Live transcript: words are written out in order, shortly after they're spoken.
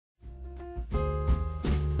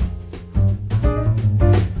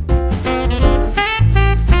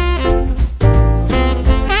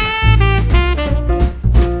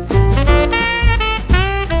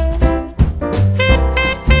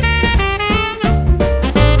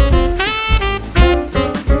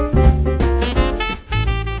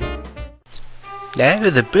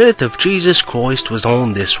Now the birth of Jesus Christ was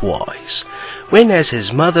on this wise. When as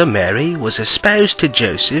his mother Mary was espoused to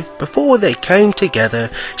Joseph, before they came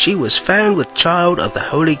together, she was found with child of the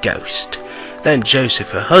Holy Ghost. Then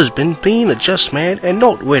Joseph her husband, being a just man, and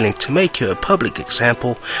not willing to make her a public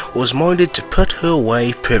example, was minded to put her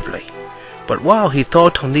away privily. But while he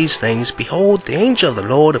thought on these things, behold, the angel of the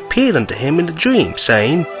Lord appeared unto him in a dream,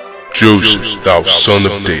 saying, Joseph, thou son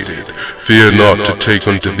of David, fear not to take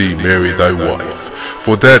unto thee Mary thy wife,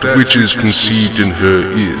 for that which is conceived in her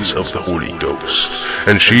is of the Holy Ghost.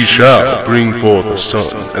 And she shall bring forth a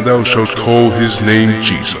son, and thou shalt call his name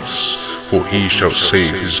Jesus, for he shall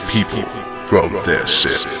save his people from their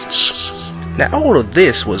sins. Now all of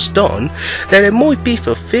this was done, that it might be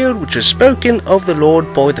fulfilled which was spoken of the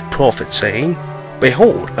Lord by the prophet, saying,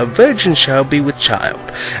 Behold, a virgin shall be with child,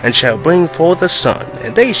 and shall bring forth a son,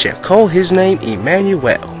 and they shall call his name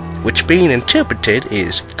Emmanuel, which being interpreted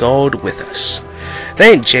is God with us.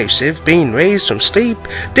 Then Joseph, being raised from sleep,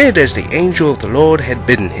 did as the angel of the Lord had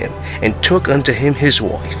bidden him, and took unto him his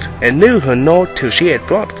wife, and knew her not till she had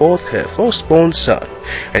brought forth her firstborn son,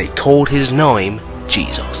 and he called his name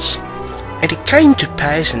Jesus. And it came to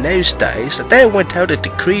pass in those days that there went out a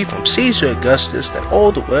decree from Caesar Augustus that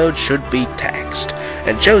all the world should be taxed.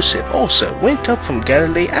 And Joseph also went up from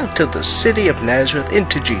Galilee out of the city of Nazareth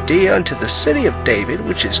into Judea unto the city of David,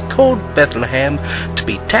 which is called Bethlehem, to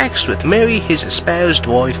be taxed with Mary his espoused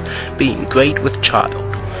wife, being great with child.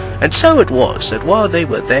 And so it was, that while they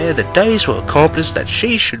were there, the days were accomplished that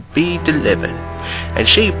she should be delivered. And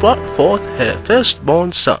she brought forth her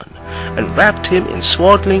firstborn son, and wrapped him in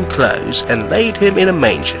swaddling clothes, and laid him in a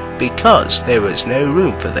manger, because there was no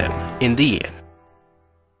room for them in the inn.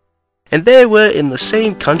 And there were in the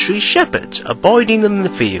same country shepherds, abiding in the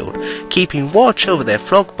field, keeping watch over their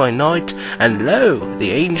flock by night. And lo,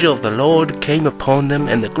 the angel of the Lord came upon them,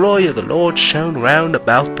 and the glory of the Lord shone round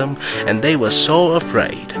about them, and they were sore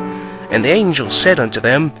afraid. And the angel said unto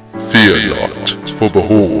them, Fear not, for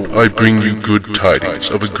behold, I bring you good tidings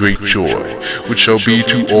of a great joy, which shall be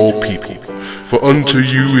to all people. For unto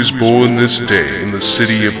you is born this day in the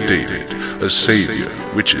city of David a Saviour,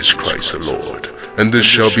 which is Christ the Lord. And this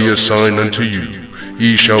shall be a sign unto you,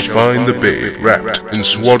 ye shall find the babe wrapped in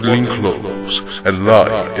swaddling clothes, and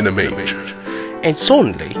lie in a manger. And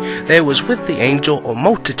suddenly there was with the angel a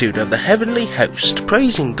multitude of the heavenly host,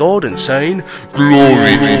 praising God and saying,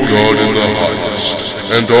 Glory to God in the highest,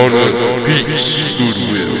 and on earth peace,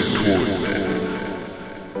 goodwill toward men.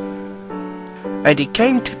 And it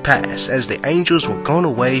came to pass, as the angels were gone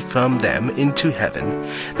away from them into heaven,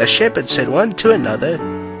 the shepherds said one to another,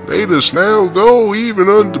 Let us now go even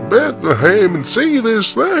unto Bethlehem, and see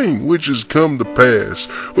this thing which is come to pass,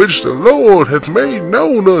 which the Lord hath made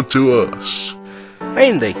known unto us.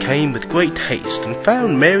 And they came with great haste, and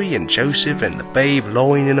found Mary and Joseph and the babe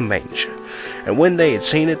lying in a manger. And when they had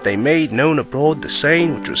seen it, they made known abroad the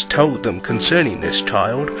saying which was told them concerning this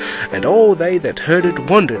child. And all they that heard it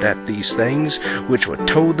wondered at these things which were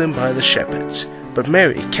told them by the shepherds. But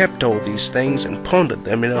Mary kept all these things, and pondered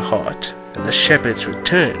them in her heart. And the shepherds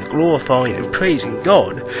returned, glorifying and praising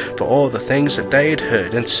God for all the things that they had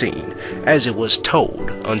heard and seen, as it was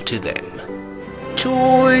told unto them.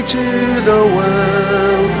 Joy to the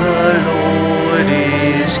world, the Lord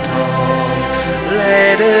is come.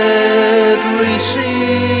 Let earth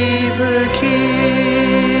receive her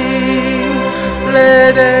King.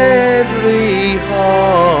 Let every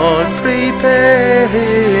heart prepare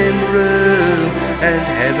him room, and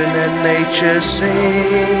heaven and nature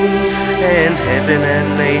sing, and heaven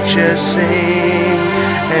and nature sing,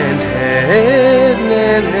 and heaven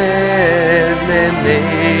and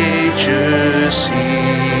nature sing.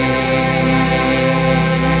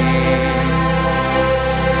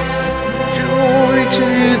 Joy to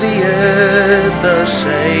the earth, the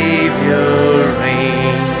Saviour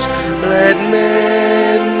reigns. Let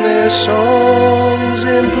men their songs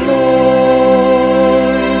employ,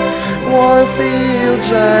 while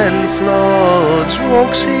fields and floods,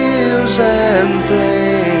 rocks, hills and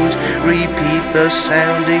plains repeat the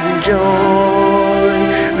sounding joy,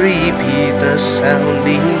 repeat the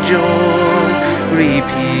sounding joy,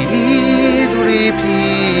 repeat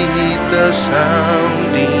the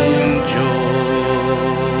sounding joy.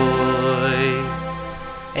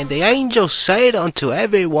 And the angel said unto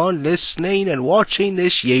everyone listening and watching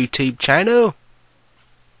this YouTube channel,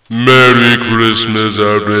 Merry Christmas,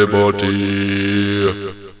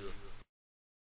 everybody!